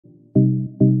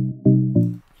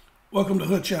Welcome to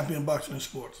Hood Champion Boxing and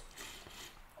Sports.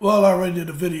 Well, I already did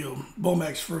a video.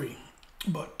 Bomack's free,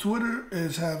 but Twitter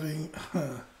is having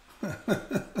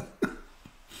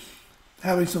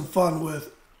having some fun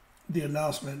with the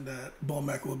announcement that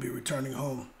Bomack will be returning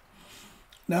home.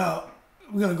 Now,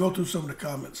 we're gonna go through some of the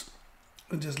comments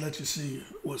and just let you see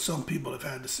what some people have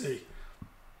had to say.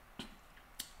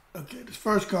 Okay, this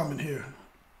first comment here.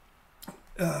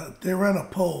 They ran a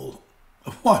poll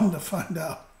wanting to find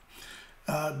out.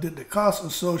 Did the costs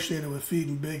associated with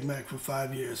feeding Big Mac for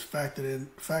 5 years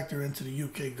factor into the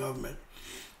UK government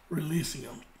releasing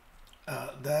him?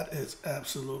 That is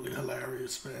absolutely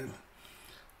hilarious, man.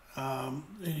 And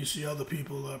you see other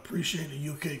people appreciate the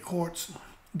UK courts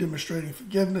demonstrating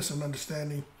forgiveness and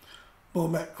understanding.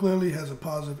 Bomack clearly has a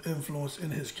positive influence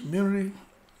in his community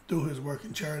through his work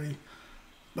in charity,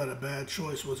 but a bad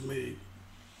choice was made.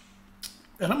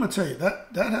 And I'm going to tell you,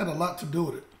 that had a lot to do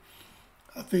with it.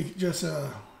 I think just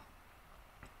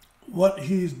what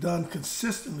he's done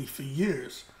consistently for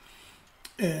years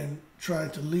and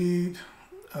trying to lead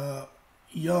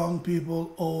young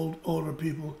people, older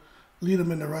people, lead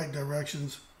them in the right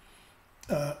directions,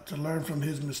 to learn from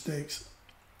his mistakes,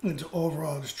 and to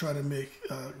overall just try to make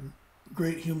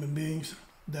great human beings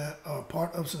that are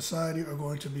part of society are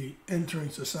going to be entering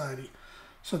society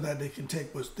so that they can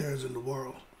take what's theirs in the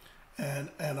world. And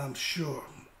I'm sure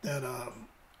that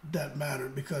that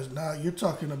mattered, because now you're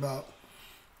talking about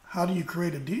how do you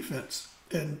create a defense,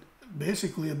 and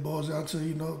basically it boils down to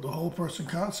the whole person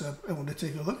concept. And when they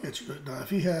take a look at you now, if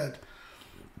he had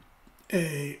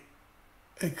a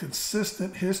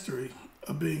consistent history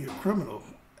of being a criminal,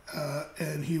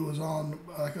 and he was on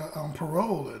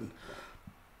parole and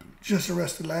just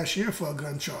arrested last year for a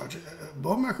gun charge,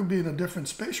 Bomack would be in a different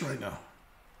space right now.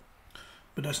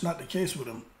 But that's not the case with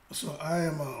him. So I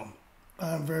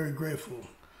am very grateful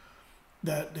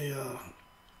that they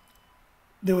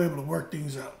were able to work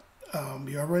things out.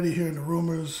 You're already hearing the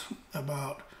rumors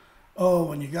about,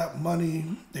 when you got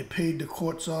money, they paid the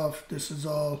courts off. This is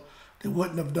all. They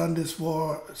wouldn't have done this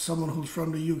for someone who's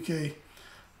from the UK.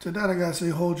 To that, I gotta say,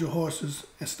 hold your horses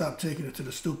and stop taking it to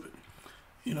the stupid.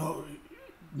 None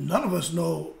of us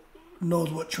knows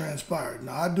what transpired.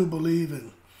 Now, I do believe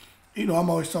in, I'm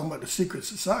always talking about the secret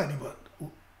society, but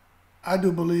I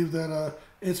do believe that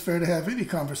it's fair to have any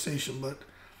conversation, but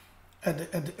at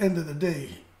the end of the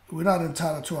day, we're not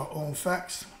entitled to our own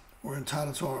facts. We're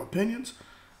entitled to our opinions,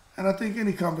 and I think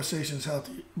any conversation is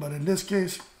healthy. But in this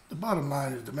case, the bottom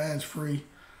line is the man's free,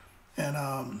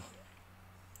 and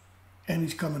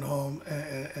he's coming home,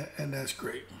 and that's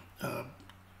great.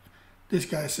 This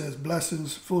guy says,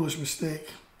 blessings, foolish mistake,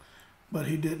 but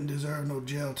he didn't deserve no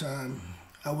jail time.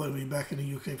 I wouldn't be back in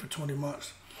the UK for 20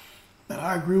 months. And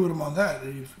I agree with him on that.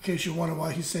 In case you wonder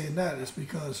why he's saying that, it's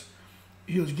because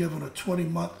he was given a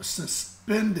 20-month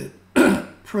suspended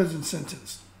prison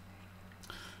sentence.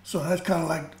 So that's kind of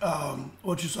like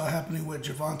what you saw happening with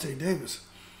Gervonta Davis.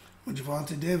 When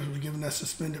Gervonta Davis was given that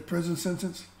suspended prison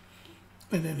sentence,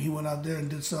 and then he went out there and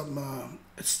did something,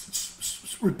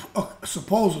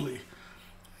 supposedly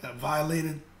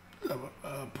violated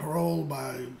parole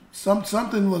by,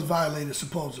 something was violated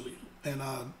supposedly, and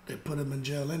they put him in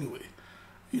jail anyway.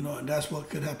 And that's what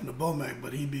could happen to Bomack,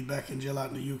 but he'd be back in jail out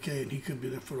in the UK, and he could be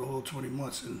there for the whole 20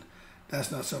 months, and that's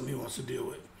not something he wants to deal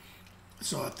with.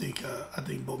 So I think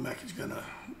Bomack is gonna.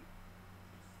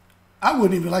 I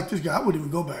wouldn't even like this guy. I wouldn't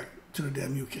even go back to the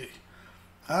damn UK.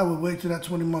 I would wait till that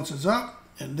 20 months is up,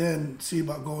 and then see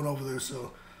about going over there.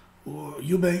 So,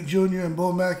 Eubank Jr. and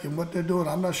Bomack and what they're doing,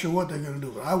 I'm not sure what they're gonna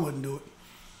do, but I wouldn't do it.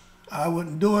 I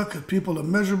wouldn't do it because people are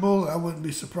miserable. I wouldn't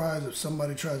be surprised if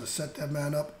somebody tries to set that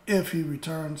man up if he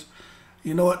returns.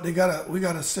 You know what? We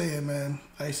gotta say it, man.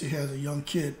 I used to hear as a young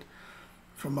kid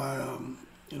from my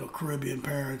Caribbean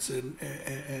parents and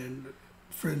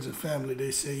friends and family.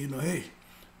 They say, hey,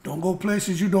 don't go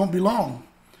places you don't belong.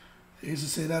 They used to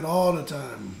say that all the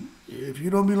time. If you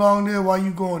don't belong there, why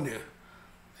you going there?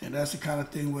 And that's the kind of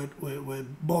thing with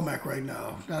Bomack right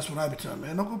now. That's what I be telling,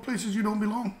 man. Don't go places you don't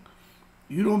belong.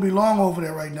 You don't belong over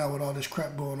there right now with all this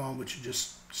crap going on with you.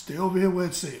 Just stay over here where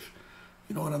it's safe.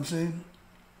 You know what I'm saying?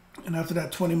 And after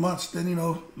that 20 months, then,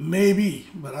 maybe.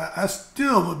 But I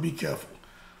still would be careful.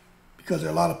 Because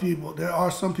there are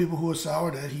some people who are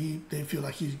sour that they feel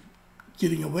like he's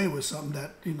getting away with something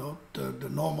that, the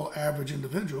normal average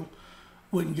individual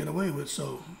wouldn't get away with.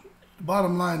 So the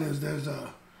bottom line is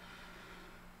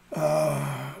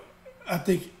I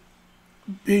think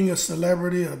being a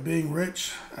celebrity or being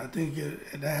rich, I think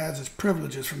that has its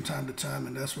privileges from time to time,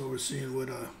 and that's what we're seeing with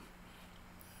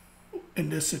in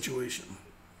this situation.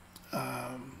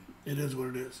 It is what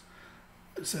it is.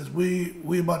 It says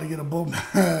we about to get a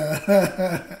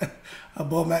Bomack a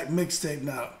Bomack mixtape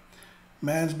now.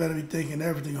 Man's better be thinking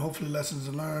everything. Hopefully lessons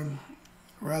to learn.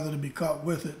 Rather to be caught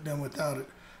with it than without it.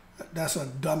 That's a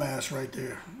dumbass right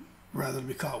there. Rather to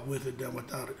be caught with it than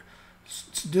without it.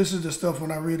 This is the stuff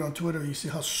when I read on Twitter, you see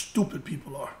how stupid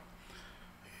people are.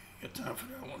 Got time for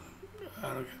that one.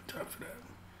 I don't got time for that.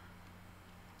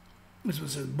 This one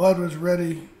says, Bud was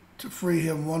ready to free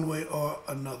him one way or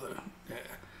another. Yeah.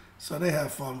 So they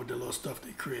have fun with the little stuff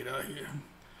they create out here.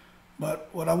 But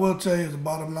what I will tell you is the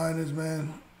bottom line is,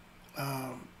 man,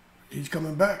 he's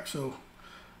coming back. So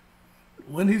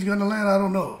when he's going to land, I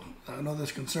don't know. I know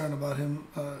there's concern about him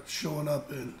showing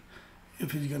up and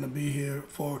if he's going to be here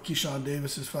for Keyshawn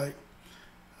Davis's fight.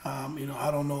 I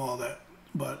don't know all that.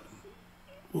 But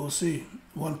we'll see.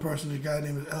 One person, a guy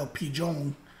named L.P.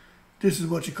 Jones, this is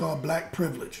what you call black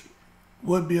privilege.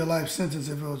 Would be a life sentence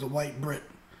if it was a white Brit.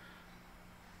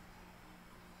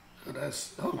 So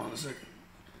that's, hold on a second.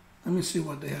 Let me see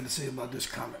what they had to say about this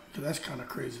comment, because that's kind of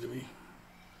crazy to me.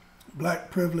 Black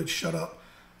privilege, shut up.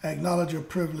 Acknowledge your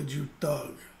privilege, you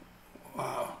thug.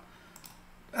 Wow.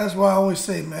 That's why I always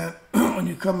say, man, when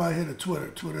you come out here to Twitter,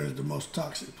 Twitter is the most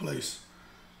toxic place,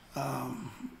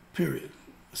 period.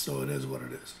 So it is what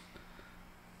it is.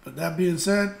 But that being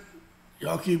said,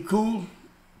 y'all keep cool.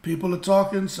 People are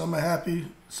talking. Some are happy.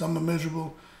 Some are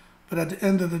miserable. But at the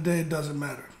end of the day, it doesn't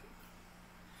matter.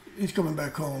 He's coming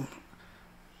back home.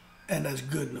 And that's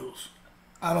good news.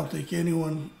 I don't think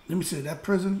anyone, let me say, that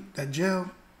prison, that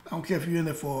jail, I don't care if you're in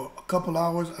there for a couple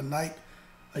hours, a night,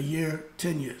 a year,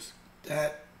 10 years.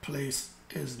 That place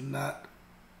is not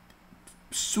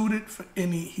suited for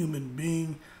any human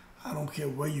being. I don't care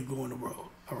where you go in the world.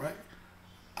 All right?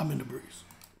 I'm in the breeze.